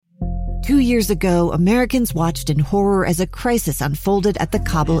2 years ago, Americans watched in horror as a crisis unfolded at the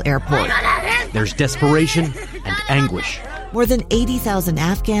Kabul airport. There's desperation and anguish. More than 80,000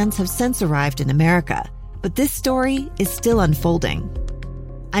 Afghans have since arrived in America, but this story is still unfolding.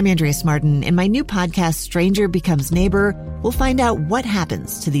 I'm Andrea Martin. In my new podcast, Stranger Becomes Neighbor, we'll find out what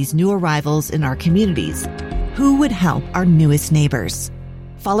happens to these new arrivals in our communities. Who would help our newest neighbors?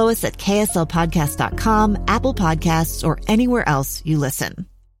 Follow us at kslpodcast.com, Apple Podcasts, or anywhere else you listen.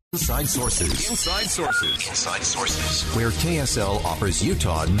 Inside Sources. Inside Sources. Inside Sources. Where KSL offers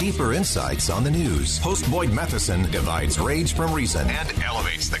Utah deeper insights on the news. Host Boyd Matheson divides rage from reason and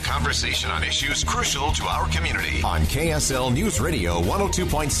elevates the conversation on issues crucial to our community. On KSL News Radio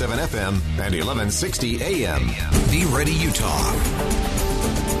 102.7 FM and 1160 AM. Be Ready, Utah.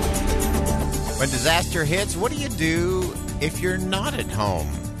 When disaster hits, what do you do if you're not at home?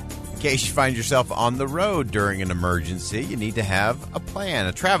 In case you find yourself on the road during an emergency, you need to have a plan,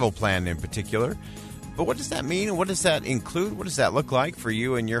 a travel plan in particular. But what does that mean and what does that include? What does that look like for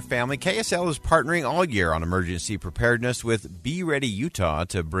you and your family? KSL is partnering all year on emergency preparedness with Be Ready Utah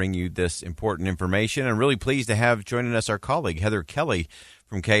to bring you this important information. I'm really pleased to have joining us our colleague, Heather Kelly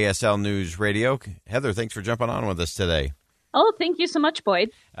from KSL News Radio. Heather, thanks for jumping on with us today. Oh, thank you so much, Boyd.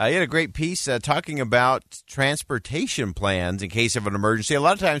 You had a great piece talking about transportation plans in case of an emergency. A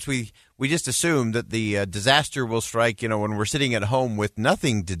lot of times we just assume that the disaster will strike, when we're sitting at home with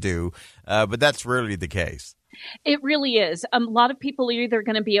nothing to do, but that's rarely the case. It really is. A lot of people are either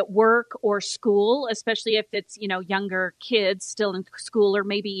going to be at work or school, especially if it's, younger kids still in school or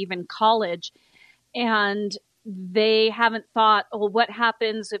maybe even college. And they haven't thought, oh, what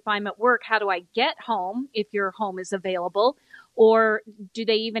happens if I'm at work? How do I get home if your home is available? Or do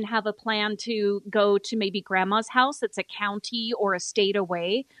they even have a plan to go to maybe grandma's house that's a county or a state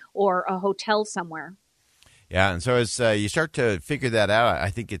away or a hotel somewhere? Yeah, and so as you start to figure that out, I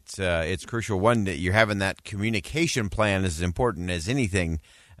think it's crucial, one, that you're having that communication plan is as important as anything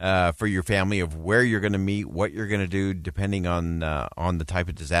for your family of where you're going to meet, what you're going to do, depending on the type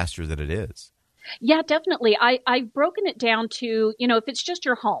of disaster that it is. Yeah, definitely. I've broken it down to, if it's just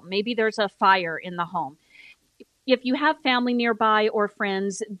your home, maybe there's a fire in the home. If you have family nearby or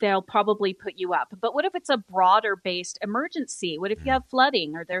friends, they'll probably put you up. But what if it's a broader based emergency? What if you have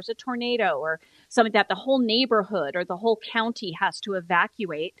flooding or there's a tornado or something that the whole neighborhood or the whole county has to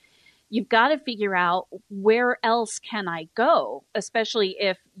evacuate? You've got to figure out where else can I go, especially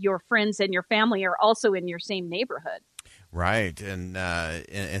if your friends and your family are also in your same neighborhood. Right. And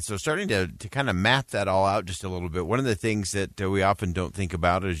so starting to kind of map that all out just a little bit, one of the things that we often don't think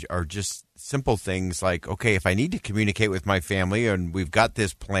about are just simple things like, okay, if I need to communicate with my family and we've got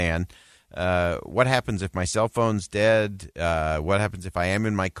this plan, what happens if my cell phone's dead? What happens if I am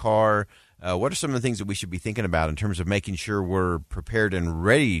in my car? What are some of the things that we should be thinking about in terms of making sure we're prepared and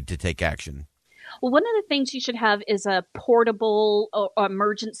ready to take action? Well, one of the things you should have is a portable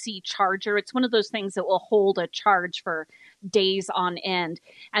emergency charger. It's one of those things that will hold a charge for days on end.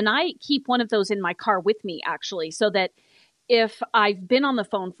 And I keep one of those in my car with me, actually, so that if I've been on the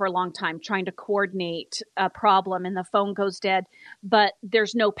phone for a long time trying to coordinate a problem and the phone goes dead, but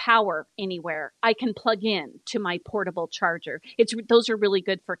there's no power anywhere, I can plug in to my portable charger. Those are really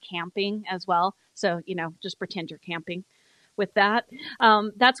good for camping as well. So, just pretend you're camping with that.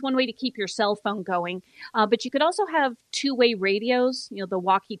 That's one way to keep your cell phone going. But you could also have two-way radios, the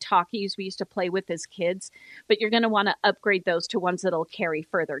walkie-talkies we used to play with as kids. But you're going to want to upgrade those to ones that'll carry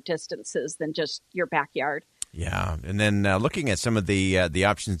further distances than just your backyard. Yeah, and then looking at some of the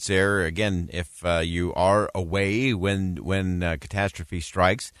options there, again, if you are away when catastrophe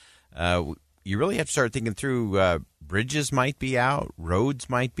strikes, you really have to start thinking through bridges might be out, roads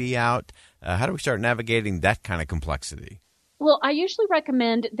might be out. How do we start navigating that kind of complexity? Well, I usually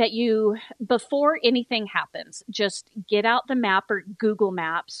recommend that you, before anything happens, just get out the map or Google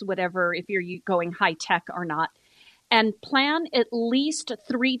Maps, whatever, if you're going high tech or not, and plan at least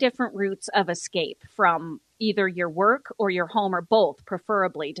 3 different routes of escape from either your work or your home or both,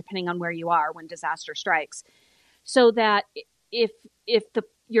 preferably, depending on where you are when disaster strikes. So that if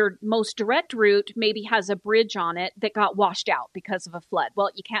your most direct route maybe has a bridge on it that got washed out because of a flood. Well,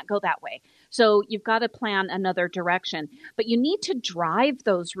 you can't go that way. So you've got to plan another direction. But you need to drive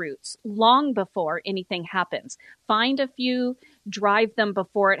those routes long before anything happens. Find a few, drive them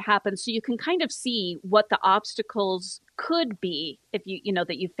before it happens so you can kind of see what the obstacles could be if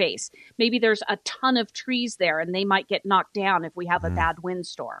that you face. Maybe there's a ton of trees there and they might get knocked down if we have a bad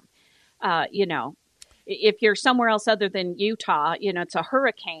windstorm. If you're somewhere else other than Utah, it's a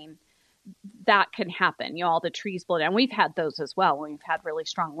hurricane, that can happen. All the trees blow down. We've had those as well when we've had really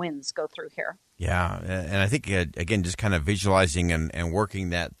strong winds go through here. Yeah, and I think, again, just kind of visualizing and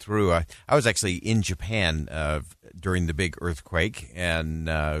working that through. I was actually in Japan during the big earthquake, and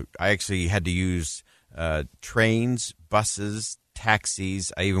I actually had to use trains, buses,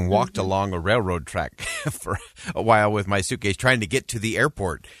 taxis. I even walked along a railroad track for a while with my suitcase trying to get to the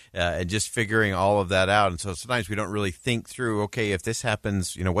airport and just figuring all of that out. And so sometimes we don't really think through, okay, if this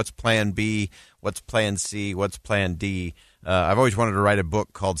happens, what's plan B, what's plan C, what's plan D? I've always wanted to write a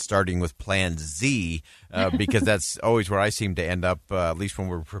book called Starting with Plan Z because that's always where I seem to end up, at least when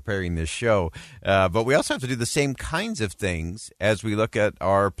we're preparing this show. But we also have to do the same kinds of things as we look at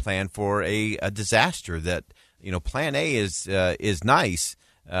our plan for a disaster. That plan A is nice,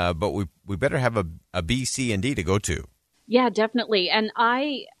 but we better have a B, C, and D to go to. Yeah, definitely. And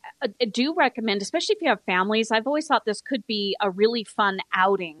I do recommend, especially if you have families, I've always thought this could be a really fun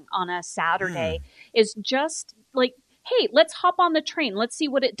outing on a Saturday, is just like, hey, let's hop on the train. Let's see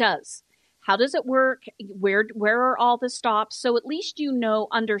what it does. How does it work? Where are all the stops? So at least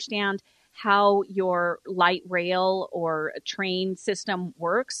understand how your light rail or train system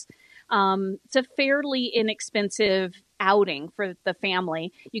works. It's a fairly inexpensive outing for the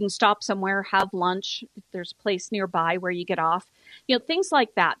family. You can stop somewhere, have lunch. If there's a place nearby where you get off. Things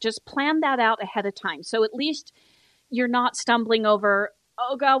like that. Just plan that out ahead of time. So at least you're not stumbling over,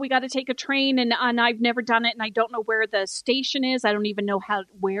 oh, God, we got to take a train, and I've never done it, and I don't know where the station is. I don't even know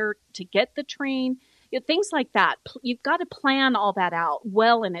where to get the train. Things like that. You've got to plan all that out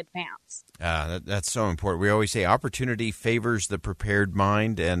well in advance. That's so important. We always say opportunity favors the prepared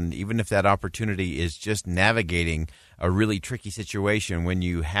mind, and even if that opportunity is just navigating a really tricky situation, when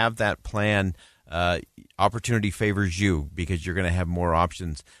you have that plan, opportunity favors you because you're going to have more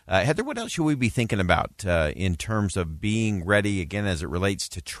options. Heather, what else should we be thinking about in terms of being ready, again, as it relates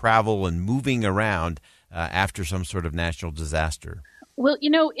to travel and moving around after some sort of natural disaster? Well,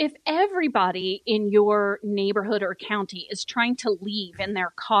 if everybody in your neighborhood or county is trying to leave in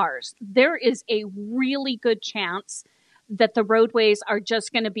their cars, there is a really good chance that the roadways are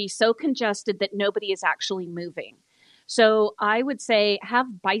just going to be so congested that nobody is actually moving. So I would say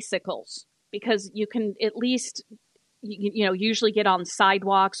have bicycles, because you can at least, usually get on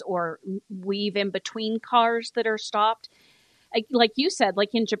sidewalks or weave in between cars that are stopped. Like you said,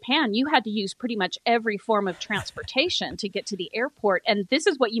 like in Japan, you had to use pretty much every form of transportation to get to the airport. And this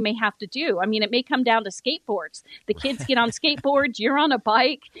is what you may have to do. I mean, it may come down to skateboards. The kids get on skateboards, you're on a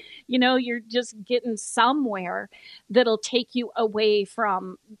bike, you're just getting somewhere that'll take you away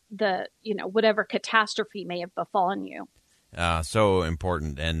from the, whatever catastrophe may have befallen you. So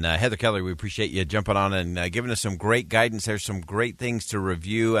important. And Heather Keller, we appreciate you jumping on and giving us some great guidance. There's some great things to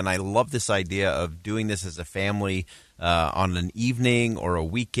review. And I love this idea of doing this as a family on an evening or a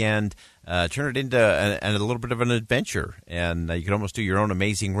weekend. Turn it into a little bit of an adventure. And you can almost do your own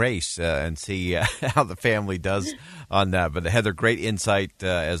amazing race and see how the family does on that. But Heather, great insight.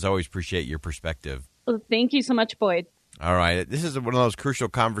 As always, appreciate your perspective. Well, thank you so much, Boyd. All right. This is one of those crucial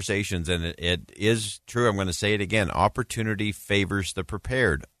conversations, and it is true. I'm going to say it again. Opportunity favors the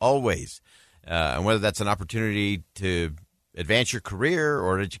prepared, always. And whether that's an opportunity to advance your career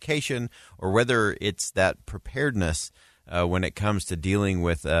or education, or whether it's that preparedness when it comes to dealing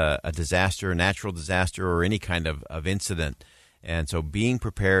with a disaster, a natural disaster, or any kind of incident. And so being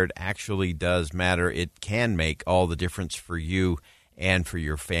prepared actually does matter. It can make all the difference for you and for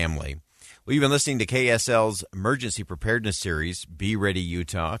your family. Well, you've been listening to KSL's Emergency Preparedness Series, Be Ready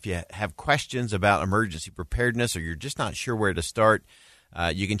Utah. If you have questions about emergency preparedness or you're just not sure where to start,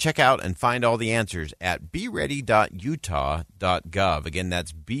 you can check out and find all the answers at beready.utah.gov. Again,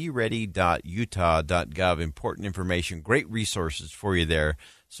 that's beready.utah.gov. Important information, great resources for you there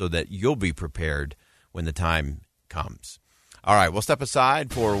so that you'll be prepared when the time comes. All right, we'll step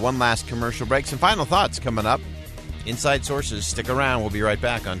aside for one last commercial break. Some final thoughts coming up. Inside Sources, stick around. We'll be right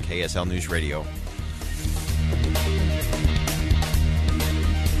back on KSL News Radio.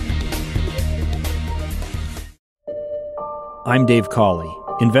 I'm Dave Cawley,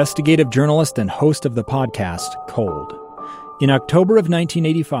 investigative journalist and host of the podcast Cold. In October of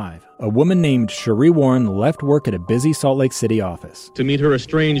 1985, a woman named Cherie Warren left work at a busy Salt Lake City office to meet her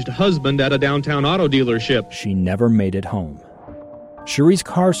estranged husband at a downtown auto dealership. She never made it home. Cherie's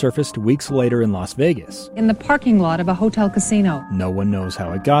car surfaced weeks later in Las Vegas. In the parking lot of a hotel casino. No one knows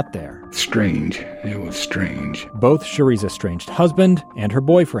how it got there. Strange. It was strange. Both Cherie's estranged husband and her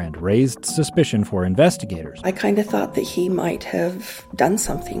boyfriend raised suspicion for investigators. I kind of thought that he might have done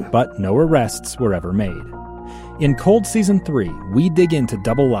something. But no arrests were ever made. In Cold Season 3, we dig into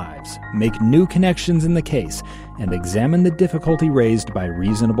double lives, make new connections in the case, and examine the difficulty raised by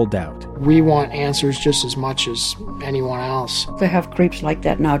reasonable doubt. We want answers just as much as anyone else. They have creeps like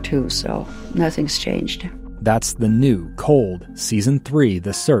that now too, so nothing's changed. That's the new Cold Season 3,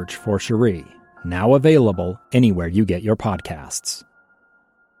 The Search for Cherie. Now available anywhere you get your podcasts.